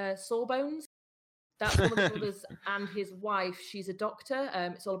recommend Sawbones. That's one of the brothers and his wife. She's a doctor.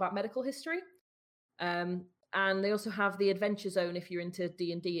 It's all about medical history. And they also have the Adventure Zone if you're into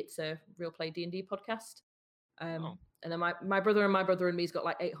D&D. It's a real play D&D podcast. And then my brother and me's got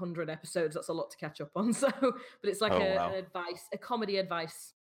like 800 episodes. That's a lot to catch up on. So, but it's like a comedy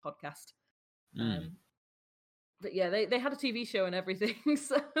advice podcast. But yeah, they had a TV show and everything.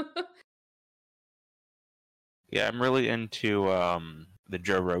 So yeah, I'm really into the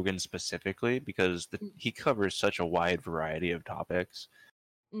Joe Rogan specifically because he covers such a wide variety of topics,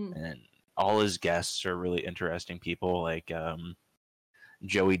 and all his guests are really interesting people. Like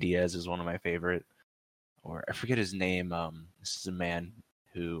Joey Diaz is one of my favorite, or I forget his name. This is a man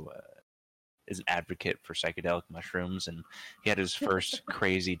who is an advocate for psychedelic mushrooms, and he had his first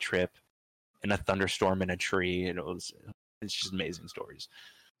crazy trip in a thunderstorm in a tree, and it's just amazing stories.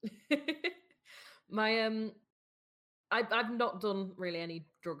 I've not done really any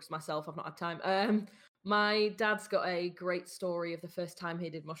drugs myself. I've not had time. My dad's got a great story of the first time he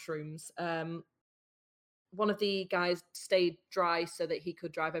did mushrooms. One of the guys stayed dry so that he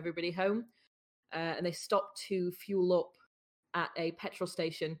could drive everybody home, and they stopped to fuel up at a petrol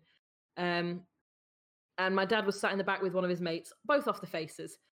station. And my dad was sat in the back with one of his mates, both off the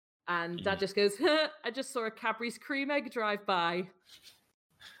faces. And Dad just goes, I just saw a Cadbury's cream egg drive by.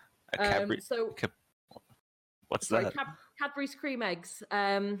 What's that? Cadbury's cream eggs.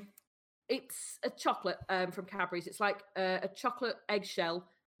 It's a chocolate from Cadbury's. It's like a chocolate eggshell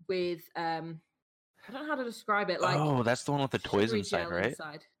with I don't know how to describe it. Like that's the one with the toys inside, right?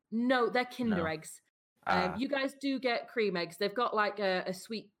 Inside. No, they're Kinder eggs. You guys do get cream eggs. They've got like a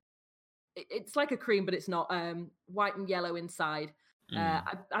sweet. It's like a cream, but it's not. White and yellow inside.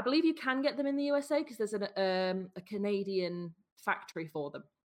 I believe you can get them in the USA because there's a Canadian factory for them.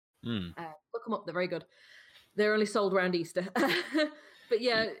 Look them up; they're very good. They're only sold around Easter. But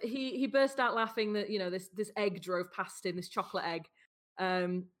yeah, he burst out laughing that this egg drove past him, this chocolate egg.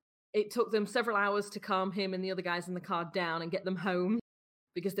 It took them several hours to calm him and the other guys in the car down and get them home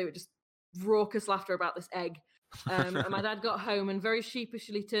because they were just raucous laughter about this egg. And my dad got home and very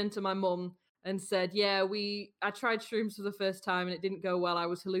sheepishly turned to my mum and said, yeah, I tried shrooms for the first time and it didn't go well. I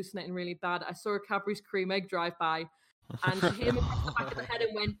was hallucinating really bad. I saw a Cadbury's cream egg drive by. And she hit him across the back of the head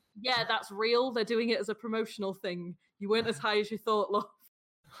and went, yeah, that's real. They're doing it as a promotional thing. You weren't as high as you thought, love.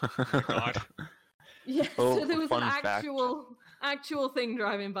 Oh my God. Yeah, so there was an actual thing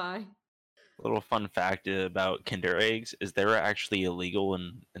driving by. A little fun fact about Kinder eggs is they were actually illegal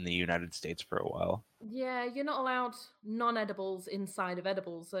in the United States for a while. Yeah, you're not allowed non-edibles inside of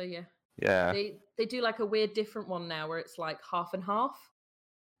edibles, so yeah. Yeah. They do like a weird different one now where it's like half and half.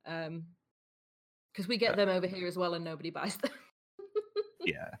 Because we get them over here as well and nobody buys them.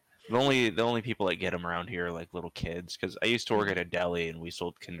 Yeah. The only people that get them around here are like little kids. Because I used to work at a deli and we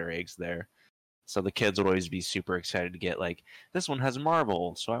sold Kinder eggs there. So the kids would always be super excited to get like, this one has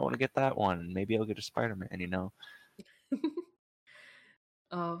marble, so I want to get that one. Maybe I'll get a Spider-Man,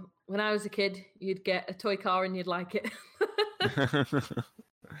 Oh, when I was a kid, you'd get a toy car and you'd like it.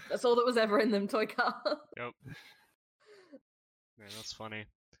 That's all that was ever in them, toy car. Yep. Man, that's funny.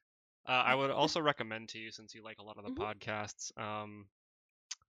 I would also recommend to you, since you like a lot of the Mhm. podcasts,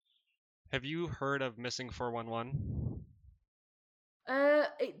 have you heard of Missing 411?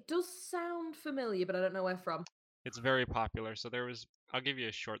 It does sound familiar, but I don't know where from. It's very popular. So I'll give you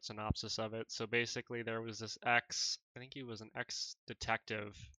a short synopsis of it. So basically, there was this I think he was an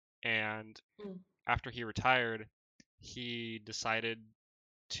ex-detective, and Mm. after he retired, he decided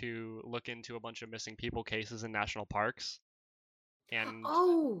to look into a bunch of missing people cases in national parks. And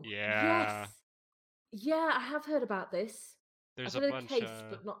Oh, yeah, yeah, I have heard about this. there's I've a heard a bunch case,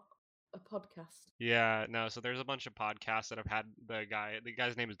 but not a podcast. yeah, no, so there's a bunch of podcasts that have had the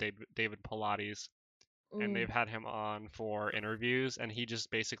guy's name is David Pilates, and they've Mm. had him on for interviews, and he just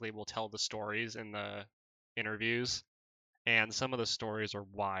basically will tell the stories in the interviews, and some of the stories are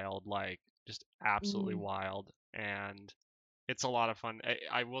wild, like just absolutely Mm. wild, and it's a lot of fun.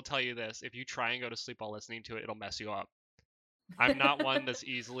 I will tell you this: if you try and go to sleep while listening to it, it'll mess you up. I'm not one that's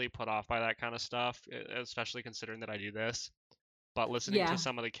easily put off by that kind of stuff, especially considering that I do this. But listening to Yeah.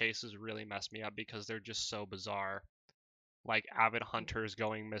 some of the cases really mess me up because they're just so bizarre. Like avid hunters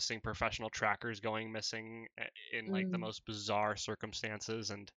going missing, professional trackers going missing in like the Mm. most bizarre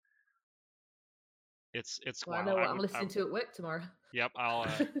circumstances, and it's Well, I wild. know what I'm listening to at work tomorrow. Yep,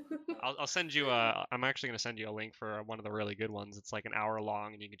 I'll send you I'm actually going to send you a link for one of the really good ones. It's like an hour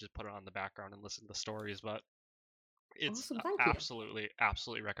long, and you can just put it on the background and listen to the stories. But it's Awesome, thank you.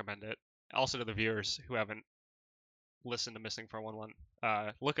 absolutely recommend it. Also to the viewers who haven't listened to Missing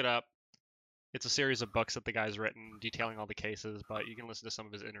 411, look it up. It's a series of books that the guy's written detailing all the cases, but you can listen to some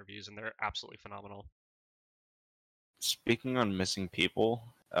of his interviews, and they're absolutely phenomenal. Speaking on missing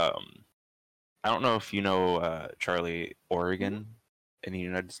people, I don't know if you know Charlie, Oregon, in the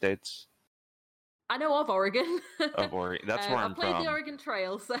United States. I know of Oregon. Of Oregon, that's where I'm I played from. the Oregon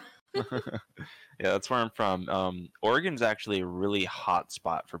Trail, so. Yeah, that's where I'm from. Oregon's actually a really hot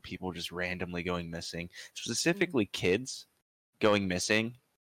spot for people just randomly going missing, specifically kids going missing,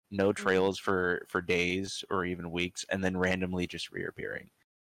 no trails for days or even weeks, and then randomly just reappearing.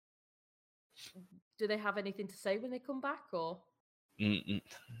 Do they have anything to say when they come back, or?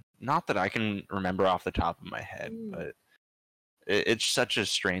 Not that I can remember off the top of my head, but it's such a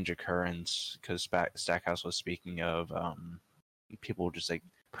strange occurrence because Stackhouse was speaking of people just like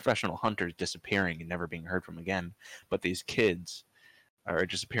professional hunters disappearing and never being heard from again, but these kids are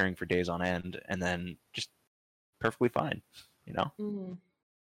disappearing for days on end and then just perfectly fine, you know?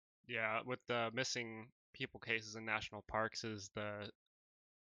 Yeah, with the missing people cases in national parks is the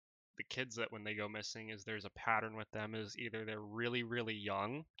kids that when they go missing is there's a pattern with them is either they're really, really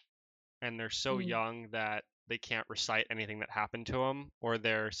young and they're so young that they can't recite anything that happened to them, or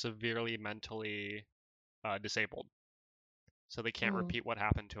they're severely mentally disabled. So they can't repeat what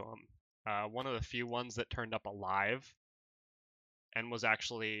happened to them. One of the few ones that turned up alive and was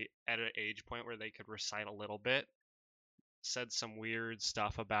actually at an age point where they could recite a little bit said some weird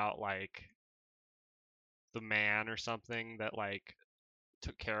stuff about like the man or something that like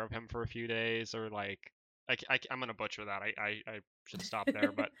took care of him for a few days, or like I'm gonna butcher that. I should stop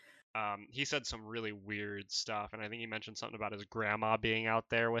there, but he said some really weird stuff, and I think he mentioned something about his grandma being out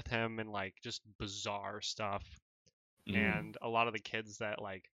there with him and like just bizarre stuff. And a lot of the kids that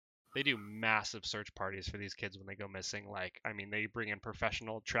like they do massive search parties for these kids when they go missing. Like, I mean, they bring in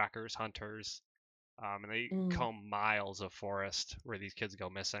professional trackers, hunters, and they comb miles of forest where these kids go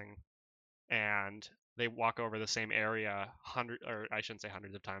missing, and they walk over the same area I shouldn't say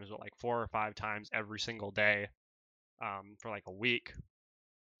hundreds of times, but like 4 or 5 times every single day, for like a week.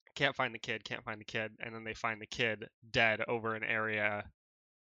 Can't find the kid, and then they find the kid dead over an area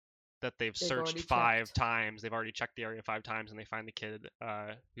that they've searched 5 times. They've already checked the area 5 times, and they find the kid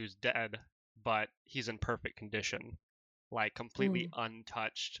who's dead, but he's in perfect condition, like completely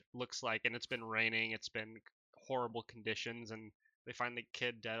untouched. Looks like, and it's been raining, it's been horrible conditions, and they find the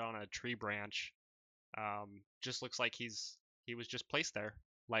kid dead on a tree branch. Just looks like he was just placed there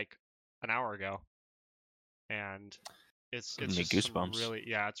like an hour ago, and it's just goosebumps.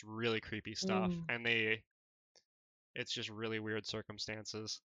 it's really creepy stuff, and it's just really weird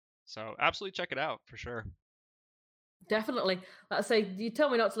circumstances. So absolutely check it out for sure. Definitely. Like I say, you tell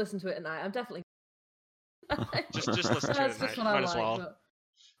me not to listen to it at night. I'm definitely just listen to it at night. Might as well. But...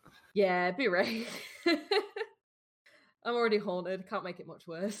 Yeah, be right. I'm already haunted. Can't make it much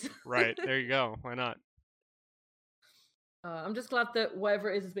worse. Right. There you go. Why not? I'm just glad that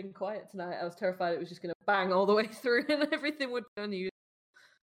whatever it is has been quiet tonight. I was terrified it was just going to bang all the way through and everything would be unused.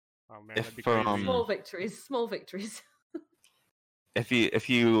 Oh man, that'd be crazy. Small victories. If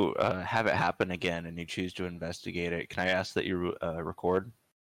you have it happen again and you choose to investigate it, can I ask that you record?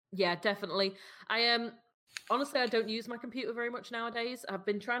 Yeah, definitely. I honestly, I don't use my computer very much nowadays. I've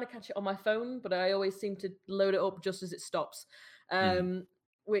been trying to catch it on my phone, but I always seem to load it up just as it stops,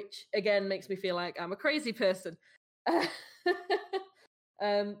 which again makes me feel like I'm a crazy person. But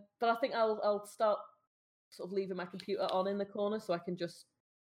I think I'll start sort of leaving my computer on in the corner so I can just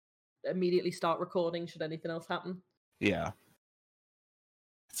immediately start recording should anything else happen. Yeah.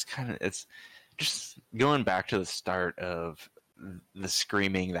 It's just going back to the start of the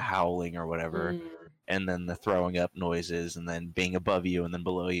screaming, the howling or whatever, and then the throwing up noises, and then being above you and then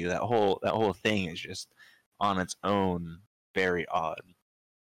below you. That whole thing is just on its own very odd.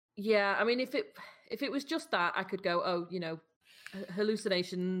 Yeah, I mean, if it was just that, I could go, oh,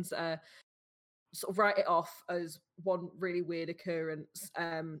 hallucinations, sort of write it off as one really weird occurrence.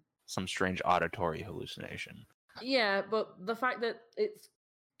 Some strange auditory hallucination. Yeah, but the fact that it's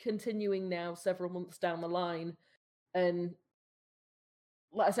continuing now several months down the line, and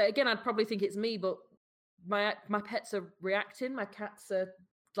like I say again, I'd probably think it's me, but my pets are reacting. My cats are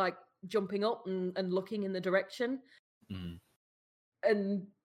like jumping up and looking in the direction, and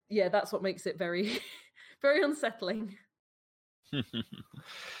yeah, that's what makes it very very unsettling.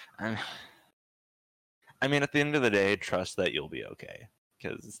 I mean, at the end of the day, trust that you'll be okay,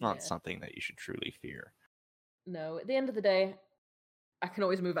 because it's not something that you should truly fear. No, at the end of the day, I can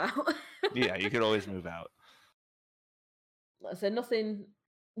always move out. Yeah, you could always move out. Like I said, nothing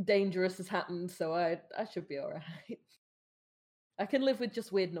dangerous has happened, so I should be all right. I can live with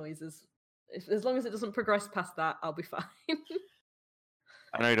just weird noises. As long as it doesn't progress past that, I'll be fine.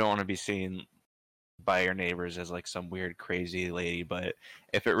 I know you don't want to be seen by your neighbors as like some weird crazy lady, but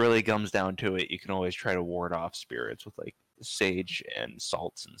if it really comes down to it, you can always try to ward off spirits with like sage and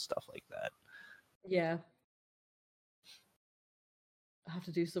salts and stuff like that. Yeah. I have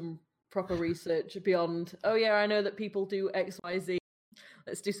to do some proper research beyond, oh yeah, I know that people do XYZ.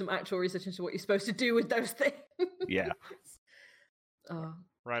 Let's do some actual research into what you're supposed to do with those things. Yeah.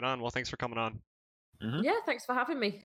 Right on. Well, thanks for coming on. Yeah, thanks for having me.